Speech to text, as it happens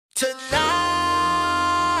Tonight,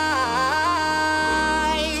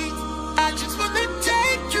 I just wanna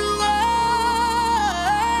take you high.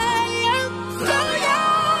 Throw your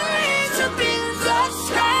hands up in the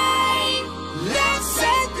sky. Let's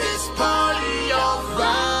set this party on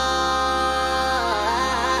fire.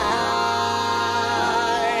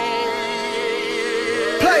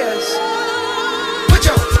 Players, put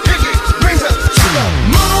your pinky rings up to the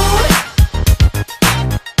moon.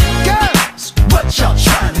 Girls, what y'all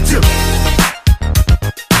trying to do?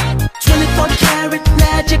 24 karat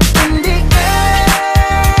magic in the air.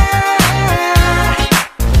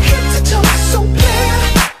 Head to toe so clear.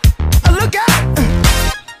 Look out!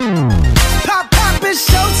 Pop, pop, it's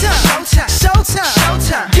showtime. Showtime, showtime,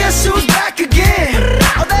 showtime. Guess who's back again?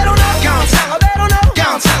 Oh, they don't know. Gone time. Oh, they don't know.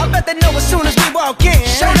 Gone time. I bet they know as soon as we walk in.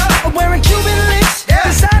 Shut up. I'm wearing Cuban links. Yeah.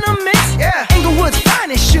 Designer mix. Yeah. Inglewood's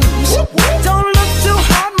finest shoes. Whoop, whoop. Don't look too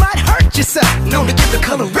hard, might hurt yourself. Known to give the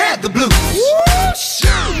color red the blues.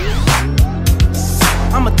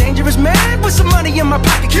 I'm a dangerous man with some money in my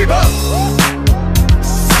pocket. Keep up.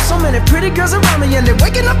 So many pretty girls around me and they're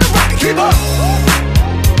waking up the rocket. Keep up.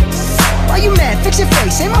 Why you mad? Fix your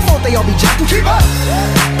face. Ain't my fault they all be jocking. Keep up.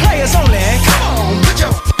 Players only. Come on, put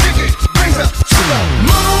your pinky rings up to the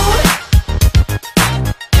moon.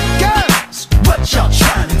 Girls, what y'all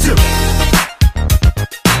trying to do?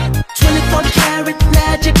 24 karat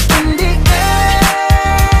magic in the air.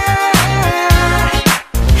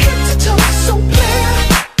 Head to toe so clear.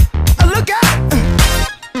 Look out.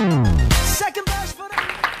 Second verse for the...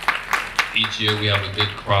 Each year we have a good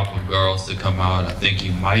crop of girls to come out. I think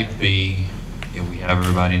you might be, if we have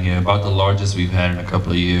everybody in here, about the largest we've had in a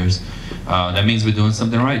couple of years. That means we're doing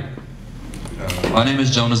something right. My name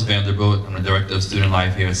is Jonas Vanderbilt. I'm the Director of Student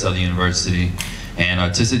Life here at Southern University and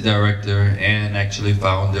Artistic Director and actually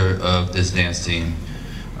founder of this dance team.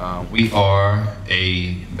 We are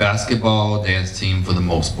a basketball dance team for the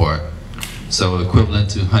most part. So equivalent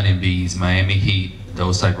to Honeybees, Miami Heat,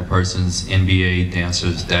 those type of persons, NBA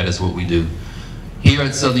dancers, that is what we do. Here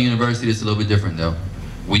at Southern University, it's a little bit different though.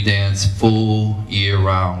 We dance full year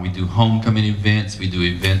round. We do homecoming events, we do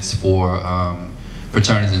events for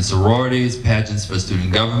fraternities and sororities, pageants for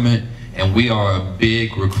student government, and we are a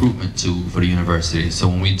big recruitment tool for the university. So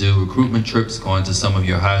when we do recruitment trips, going to some of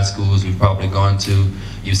your high schools we've probably gone to,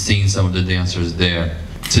 you've seen some of the dancers there.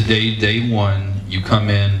 Today, day one, you come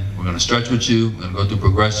in, we're gonna stretch with you, we're gonna go through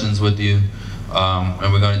progressions with you,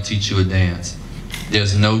 and we're gonna teach you a dance.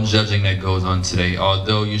 There's no judging that goes on today,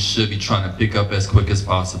 although you should be trying to pick up as quick as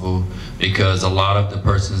possible because a lot of the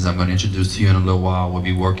persons I'm going to introduce to you in a little while will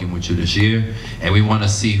be working with you this year, and we want to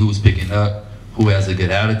see who's picking up, who has a good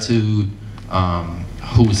attitude,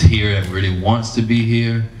 who's here and really wants to be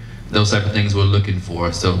here. Those type of things we're looking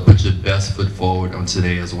for, so put your best foot forward on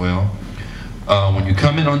today as well. When you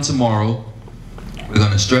come in on tomorrow, we're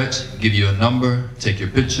going to stretch, give you a number, take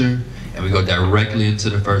your picture, and we go directly into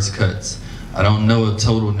the first cuts. I don't know a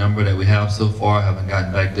total number that we have so far, I haven't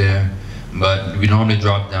gotten back there, but we normally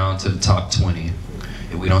drop down to the top 20.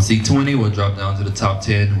 If we don't see 20, we'll drop down to the top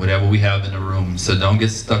 10, whatever we have in the room, so don't get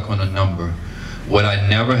stuck on a number. What I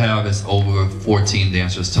never have is over 14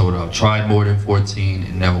 dancers total. I've tried more than 14,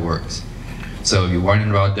 it never works. So if you're worrying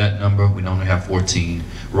about that number, we only have 14.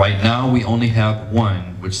 Right now, we only have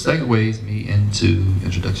one, which segues me into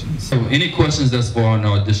introductions. So any questions thus far on the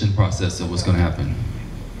audition process of what's gonna happen?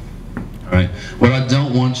 Right. What I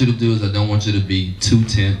don't want you to do is I don't want you to be too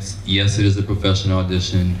tense. Yes, it is a professional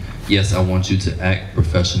audition. Yes, I want you to act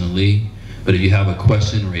professionally. But if you have a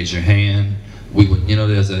question, raise your hand. We would, you know,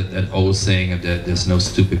 there's that old saying of that there's no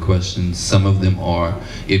stupid questions. Some of them are.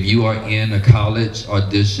 If you are in a college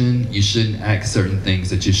audition, you shouldn't act certain things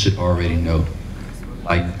that you should already know.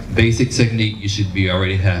 Like basic technique, you should be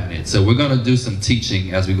already having it. So we're gonna do some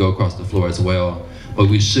teaching as we go across the floor as well. But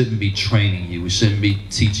we shouldn't be training you. We shouldn't be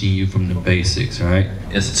teaching you from the basics, right?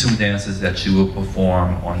 It's 2 dances that you will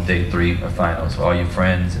perform on day 3 of finals. So all your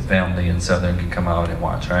friends and family in Southern can come out and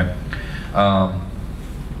watch, right?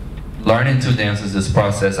 Learning 2 dances, this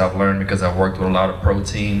process I've learned because I've worked with a lot of pro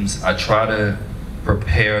teams. I try to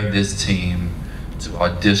prepare this team to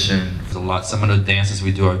audition. Some of the dances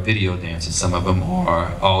we do are video dances. Some of them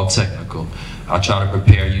are all technical. I'll try to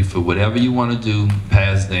prepare you for whatever you want to do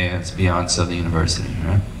past dance beyond Southern University,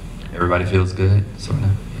 right? Everybody feels good? Sort of?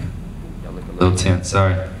 Yeah. Y'all look a little tense,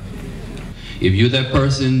 sorry. If you're that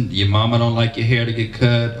person, your mama don't like your hair to get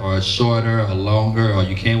cut, or shorter, or longer, or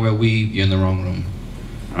you can't wear weave, you're in the wrong room.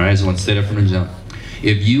 All right, so I want to say that from the jump.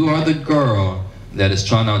 If you are the girl that is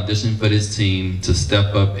trying to audition for this team to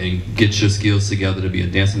step up and get your skills together to be a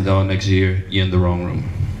dancing doll next year, you're in the wrong room.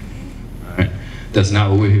 All right? That's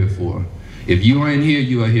not what we're here for. If you are in here,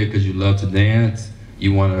 you are here because you love to dance,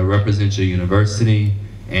 you want to represent your university,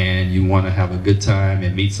 and you want to have a good time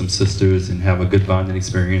and meet some sisters and have a good bonding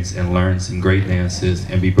experience and learn some great dances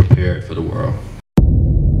and be prepared for the world.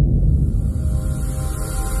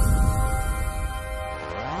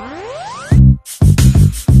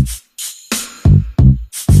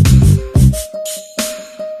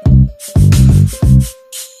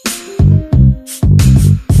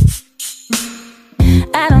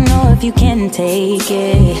 I don't know if you can take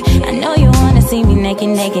it. I know you wanna see me naked,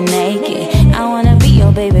 naked, naked. I wanna be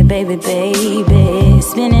your baby, baby, baby.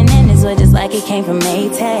 Spinning in this way just like it came from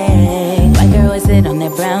Maytag. White girl would sit on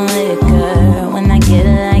that brown liquor. When I get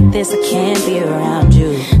it like this, I can't be around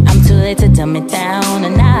you. I'm too late to dumb it down a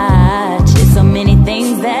notch. There's so many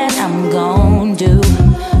things that I'm gon' do.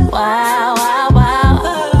 Wow, wow, wow.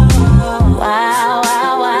 Wow,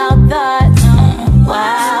 wow, wow thoughts.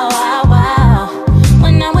 Wow, wow, wow.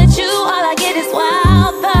 When I'm with you, all I get is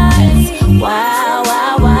wild thoughts. Wow,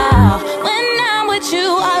 wow, wow. When I'm with you,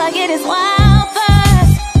 all I get is wild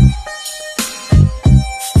thoughts.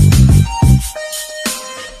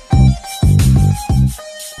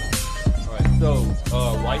 Alright, so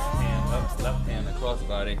right hand up, left hand across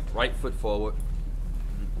body, right foot forward.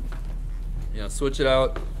 You know, switch it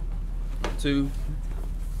out. 2,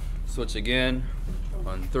 switch again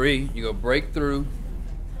on 3. You go break through,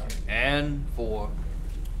 and 4.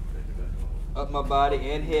 Up my body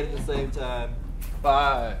and head at the same time.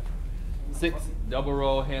 5, 6, double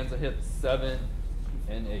roll, hands are hips, 7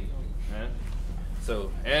 and 8. Right?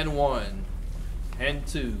 So, and 1, and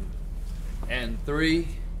 2, and 3,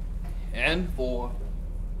 and 4,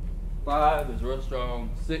 5 is real strong,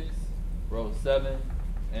 6, roll 7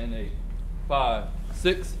 and 8. 5,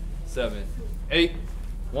 6, 7, 8,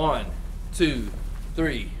 1, 2,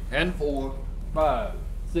 3, and 4, 5,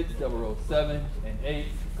 6, double roll 7 and 8.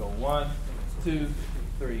 Go 1, 2,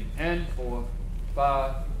 3, and 4,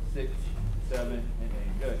 5, 6, 7, and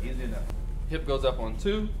 8. Good, easy enough. Hip goes up on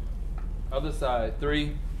 2, other side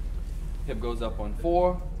 3, hip goes up on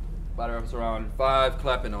 4, body wraps around 5,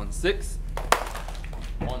 clapping on 6.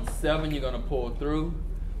 On 7, you're gonna pull through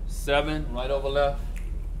 7, right over left,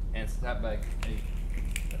 and snap back 8.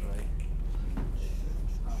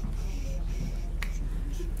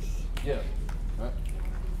 Yeah. Right.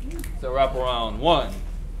 So wrap around 1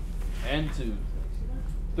 and 2,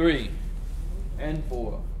 3 and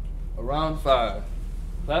 4, around 5,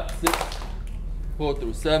 clap 6, pull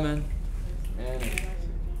through 7 and 8.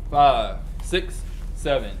 5, 6,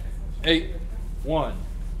 7, 8, 1,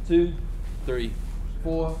 2, 3,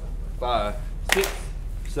 4, 5, 6,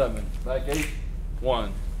 7, back 8,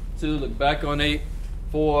 1, 2, look back on 8,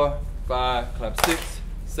 4, 5, clap 6,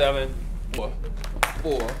 7, 4,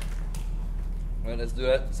 4. All right, let's do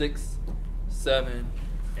that. 6, 7,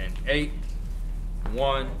 and 8.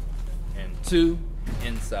 1 and 2.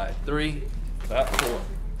 Inside 3. Clap 4.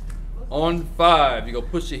 On 5, you go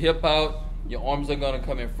push your hip out. Your arms are gonna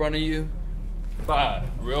come in front of you. 5,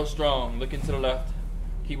 real strong. Looking to the left.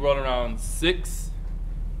 Keep rolling around. 6,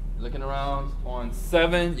 looking around. On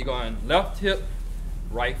 7, you're going left hip,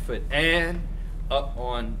 right foot, and up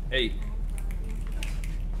on 8.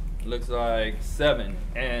 Looks like 7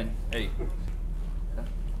 and 8.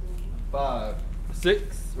 5,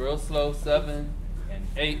 6, real slow, 7 and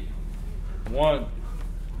 8. 1,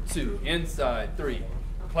 2, inside 3,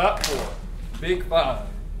 clap 4, big 5,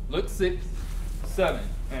 look 6, 7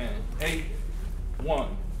 and 8.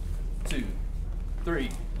 1, 2, 3,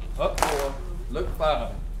 up 4, look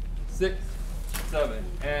 5, 6, 7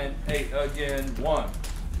 and 8. Again, 1,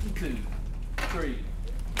 2, 3,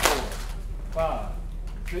 4, 5,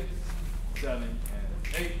 6, 7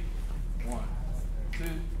 and 8. 1, 2,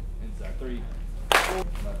 inside 3, 4,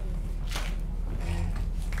 left.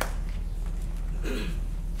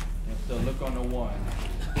 And so look on the 1,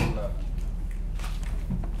 left.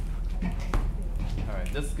 All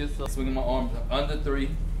right, this gets swinging my arms up under 3,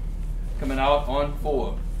 coming out on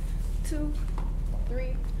 4. 2,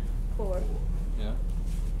 3, 4. Yeah.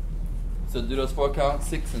 So do those 4 counts,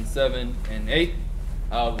 6 and 7 and 8.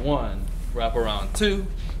 Out 1, wrap around 2,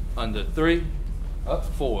 under 3, up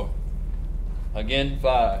 4. Again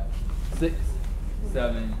 5, 6,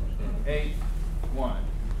 7 and 8. 1,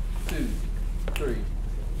 2, 3,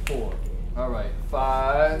 4. All right,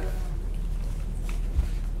 5,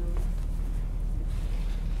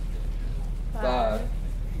 5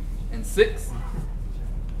 and 6.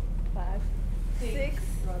 5, 6,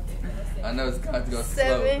 I know it's got to go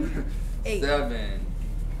 7, slow. 8. 7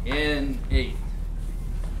 and 8.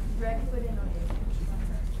 Right foot in on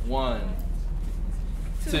 1,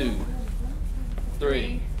 2,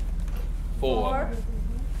 3, 4,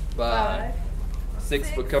 5, 6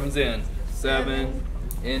 foot comes in. 7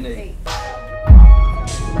 and 8.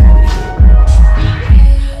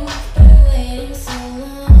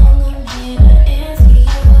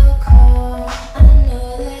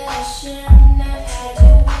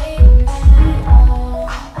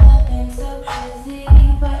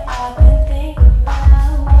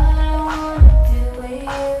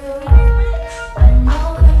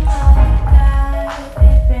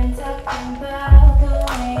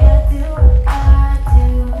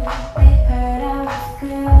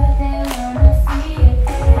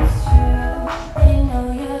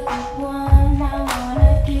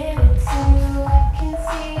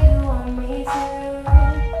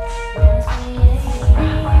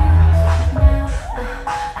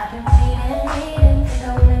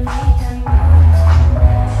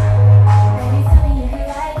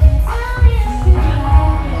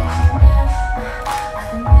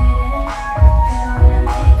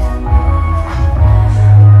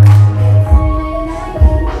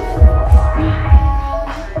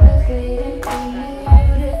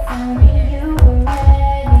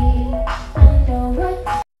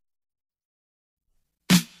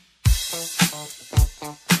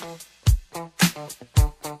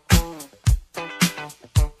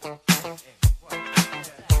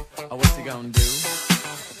 What you gonna do?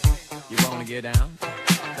 You wanna get down?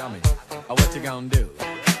 Tell me. What you gonna do?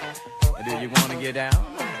 Do you wanna get down?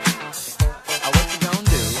 What you gonna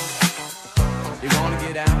do? You wanna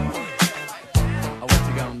get down? What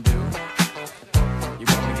you gonna do? You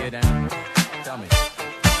wanna get down? Tell me.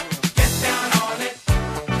 Get down on it.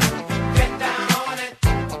 Get down on it.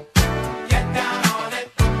 Get down on it.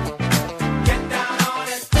 Get down on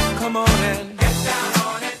it. Come on in. Get down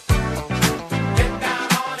on it. Get down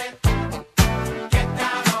on it. Get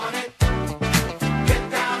down on it. Get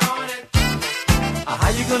down on it. How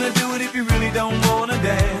you gonna do it if you really don't wanna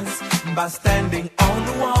dance? By standing on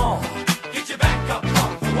the wall. Get your back up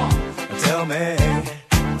off the wall. Tell me,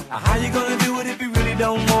 how you gonna do it if you really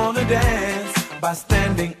don't wanna dance? By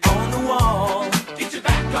standing on the wall. Get your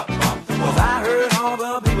back up off the wall. 'Cause I heard all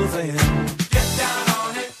the people saying, get down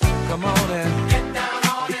on it. Come on in. Get down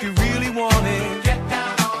on it. If you really want it, get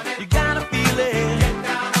down on it. You gotta feel it. Get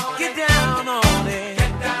down on it. Get down on it.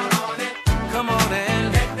 Get down on it. Come on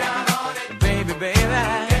in. Get down on it. Baby, baby.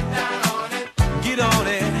 Get down on it. Get on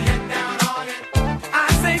it. Get down on it. I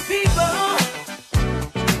say, people,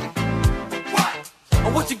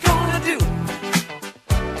 what you gonna do?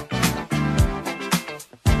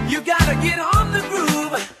 You gotta get on the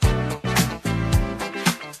groove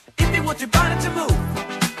if you want your body to move.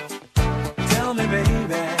 Tell me,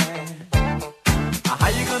 baby, how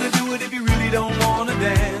you gonna do it if you really don't wanna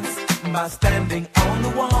dance? By standing on the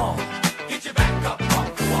wall. Get your back up off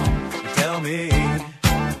the wall. Tell me,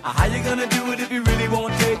 how you gonna do it if you really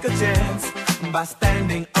won't take a chance? By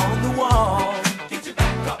standing on the wall. Get your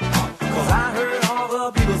back up off the wall. 'Cause I heard all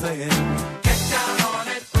the people saying, get down on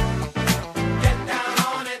it. Get down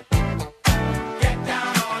on it. Get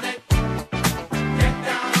down on it. Get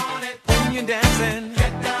down on it. When you're dancing,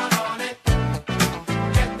 get down on it.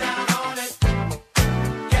 Get down on it.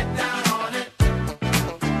 Get down on it.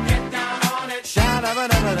 Get down on it.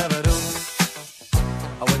 Sha-da-ba-da-ba-da-ba-doo.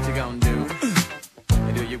 What you gonna do?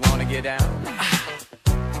 Do you wanna get down?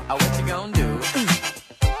 What you gonna do?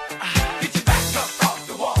 Get your back up off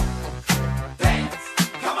the wall. Dance,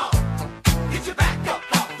 come on. Get your back up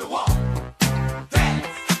off the wall.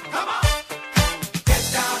 Dance, come on. Get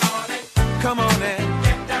down on it. Come on in.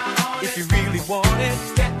 Get down on it. If you really want it,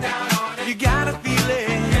 get down on it. You gotta feel it.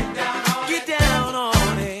 Get down on it. Get down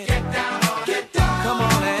on it. Get down on it. Get down. Come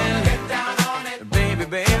on in. Get down on it. Baby,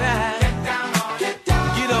 baby. Get down on it. Get down.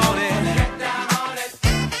 Get on it. Get down on it.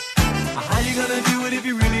 How you gonna do it if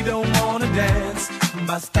you really don't wanna dance?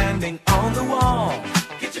 By standing on the wall.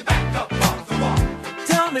 Get your back up off the wall.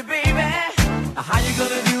 Tell me, baby, how you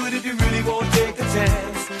gonna do it if you really won't take a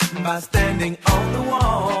chance? By standing on the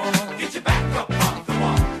wall. Get your back up off the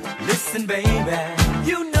wall. Listen, baby,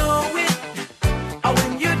 you know it.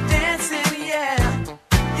 When you're dancing, yeah,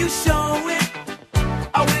 you show it.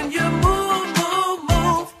 When you move, move,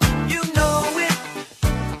 move, you know it.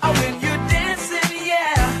 When you're dancing,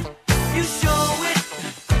 yeah, you show it.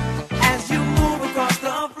 As you move across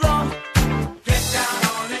the floor, get down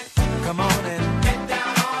on it. Come on in. Get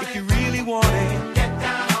down on it. If you really want it, get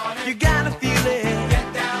down on it. You gotta feel it. Get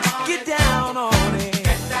down on it. Get down on it.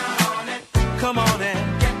 Get down on it. Come on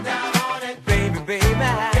in. Get down on it. Baby, baby.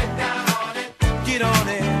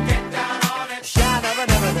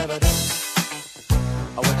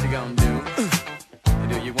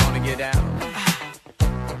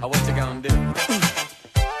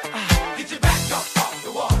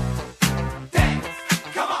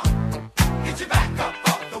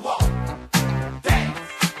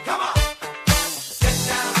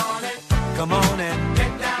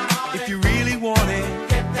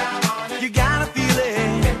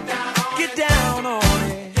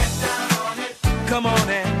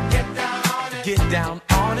 get down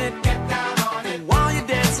on it. Get down on it. While you're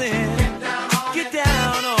dancing, get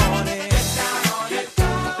down on it. Get down on it. Get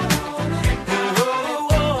down on it. Oh,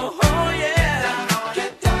 oh, oh, yeah.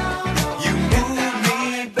 Get down on it. You move me,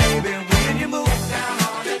 baby, when you move.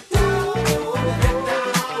 Get down on it. Get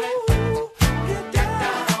down on it. Get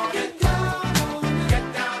down on it. Get down on it. Get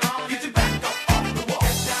down on it. Get your back up off the wall.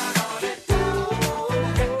 Get down on it.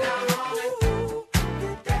 Get down on it.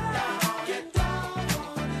 Get down on it. Get down on it. Get down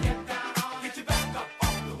on it. Get down on it. Get your back up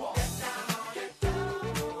off the wall. Get down on it. Get down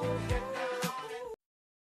on it. Get down on it.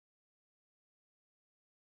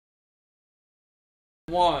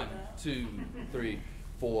 1, 2, 3,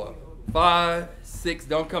 4, 5, 6.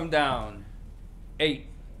 Don't come down. 8.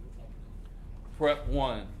 Prep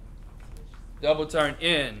 1. Double turn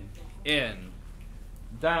in,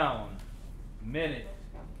 down. Minute.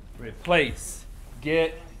 Replace.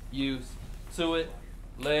 Get used to it.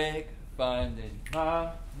 Leg finding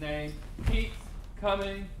my name. Keeps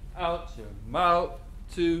coming out your mouth.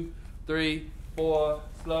 2, 3, 4.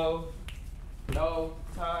 Slow. No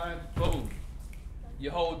time. Boom.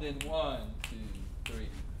 You're holding 1, 2, 3,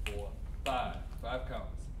 4, 5. 5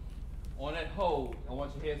 counts. On that hold, I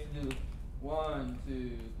want your hands to do 1,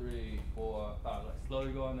 2, 3, 4, 5. Like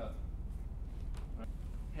slowly going up.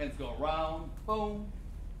 Hands go round, boom,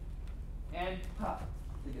 and pop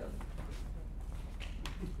together.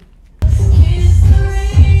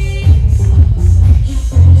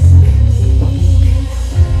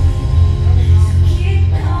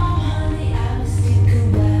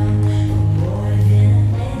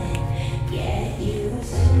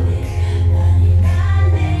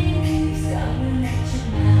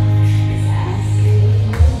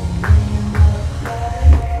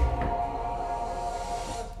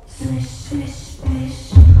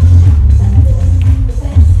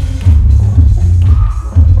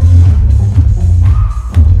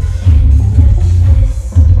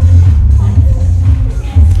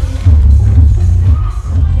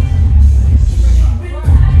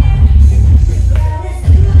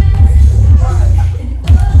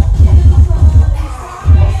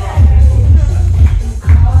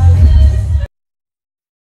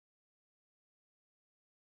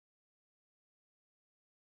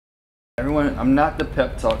 Everyone, I'm not the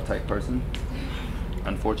pep talk type person,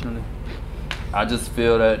 unfortunately. I just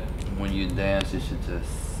feel that when you dance, you should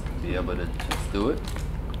just be able to just do it.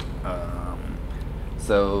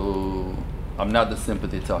 So I'm not the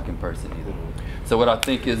sympathy talking person either. So what I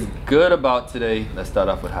think is good about today, let's start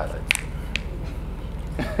off with highlights.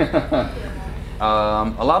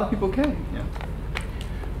 A lot of people came, yeah.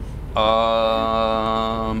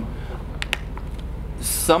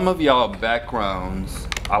 Some of y'all backgrounds,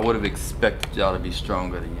 I would have expected y'all to be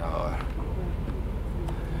stronger than y'all are.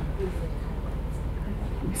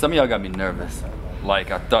 Some of y'all got me nervous.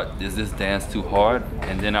 Like I thought, is this dance too hard?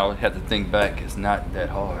 And then I would have to think back, it's not that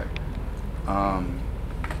hard.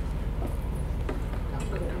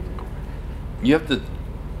 You have to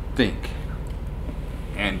think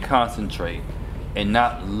and concentrate and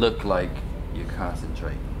not look like you're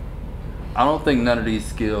concentrating. I don't think none of these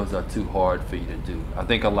skills are too hard for you to do. I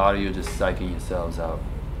think a lot of you are just psyching yourselves out.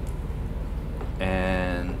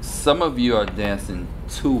 And some of you are dancing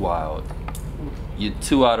too wild. You're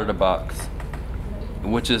too out of the box,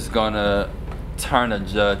 which is gonna turn a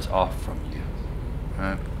judge off from you.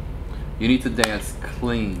 Right? You need to dance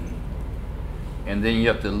clean, and then you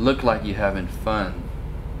have to look like you're having fun.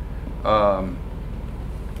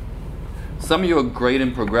 Some of you are great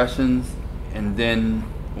in progressions, and then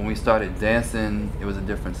when we started dancing, it was a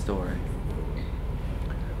different story.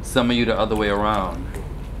 Some of you the other way around.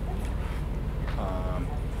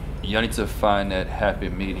 Y'all need to find that happy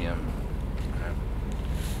medium.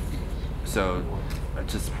 So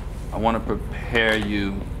I want to prepare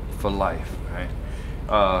you for life, right?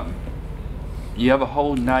 You have a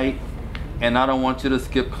whole night, and I don't want you to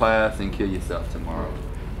skip class and kill yourself tomorrow.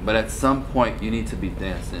 But at some point, you need to be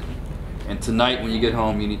dancing. And tonight, when you get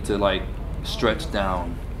home, you need to like stretch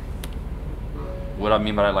down. What I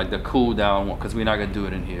mean by that, like the cool down one, because we're not gonna do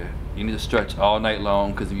it in here. You need to stretch all night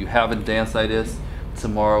long, because if you have a dance like this,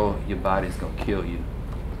 tomorrow your body's gonna kill you,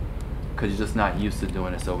 because you're just not used to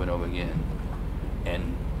doing this over and over again.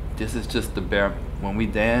 And this is just the bare. When we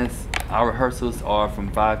dance, our rehearsals are from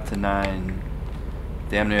 5 to 9,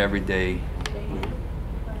 damn near every day,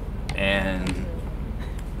 and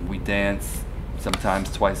we dance sometimes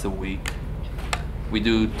twice a week. We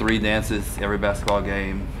do 3 dances every basketball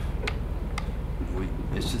game.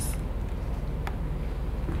 It's just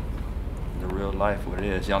the real life, what it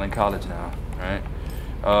is. Y'all in college now, right?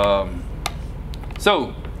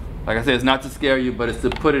 So, like I said, it's not to scare you, but it's to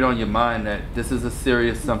put it on your mind that this is a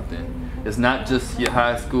serious something. It's not just your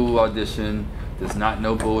high school audition. There's not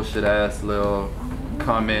no bullshit ass little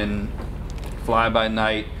come in, fly by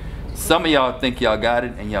night. Some of y'all think y'all got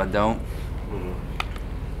it and y'all don't.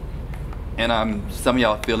 And some of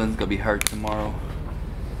y'all feelings gonna be hurt tomorrow.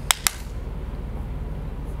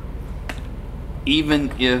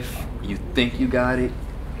 Even if you think you got it,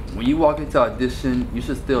 when you walk into audition, you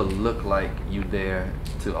should still look like you there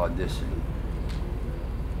to audition.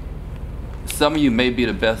 Some of you may be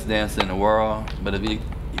the best dancer in the world, but if you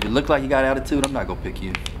look like you got attitude, I'm not gonna pick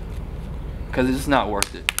you. Because it's just not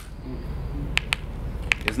worth it.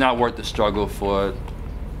 It's not worth the struggle for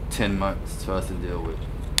 10 months for us to deal with.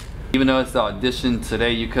 Even though it's the audition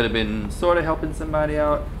today, you could have been sort of helping somebody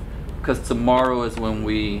out, because tomorrow is when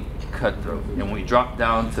we cutthroat. And when we drop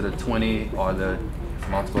down to the 20 or the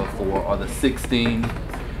multiple of 4 or the 16,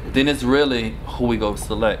 then it's really who we go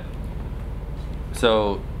select.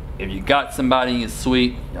 So if you got somebody in your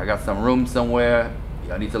suite, y'all got some room somewhere,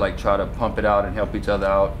 y'all need to like try to pump it out and help each other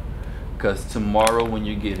out, because tomorrow when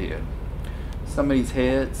you get here, some of these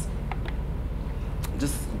heads,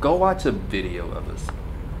 just go watch a video of us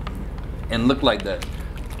and look like that.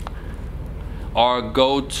 Or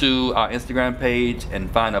go to our Instagram page and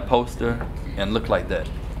find a poster and look like that.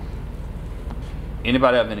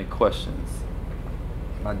 Anybody have any questions?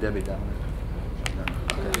 My Debbie down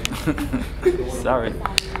there. Okay. Sorry.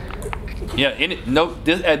 Yeah,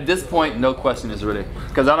 at this point, no question is really,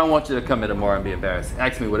 because I don't want you to come in tomorrow and be embarrassed.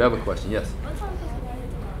 Ask me whatever question, yes.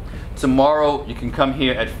 Tomorrow, you can come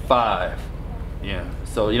here at 5. Yeah,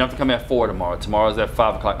 so you don't have to come at 4 tomorrow. Tomorrow's at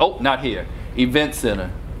 5 o'clock. Oh, not here. Event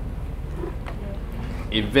Center.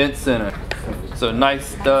 Event Center. So nice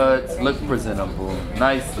studs, look presentable,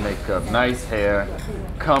 nice makeup, nice hair.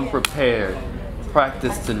 Come prepared.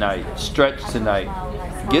 Practice tonight. Stretch tonight.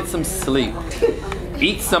 Get some sleep.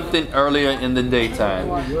 Eat something earlier in the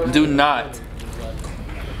daytime. Do not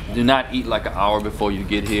eat like an hour before you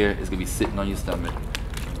get here. It's gonna be sitting on your stomach.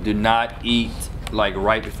 Do not eat like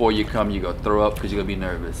right before you come. You're gonna throw up because you're gonna be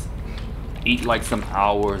nervous. Eat like some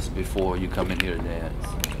hours before you come in here to dance.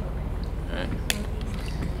 All right.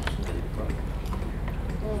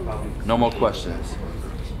 No more questions.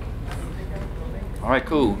 All right,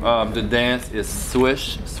 cool. The dance is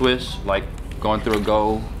Swish, Swish, like going through a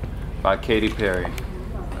goal by Katy Perry.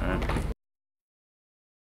 All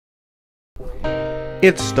right.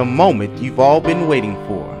 It's the moment you've all been waiting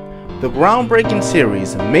for. The groundbreaking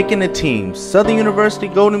series, Making a Team, Southern University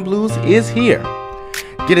Golden Blues is here.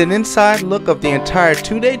 Get an inside look of the entire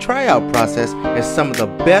 2-day tryout process as some of the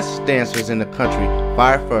best dancers in the country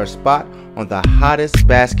vie for a spot on the hottest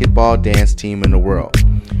basketball dance team in the world.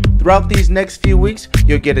 Throughout these next few weeks,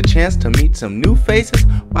 you'll get a chance to meet some new faces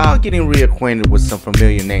while getting reacquainted with some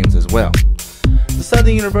familiar names as well. The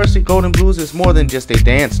Southern University Golden Blues is more than just a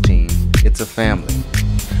dance team, it's a family.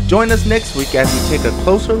 Join us next week as we take a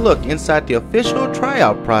closer look inside the official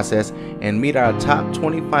tryout process and meet our top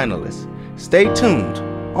 20 finalists. Stay tuned,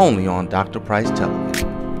 only on Dr. Price Television.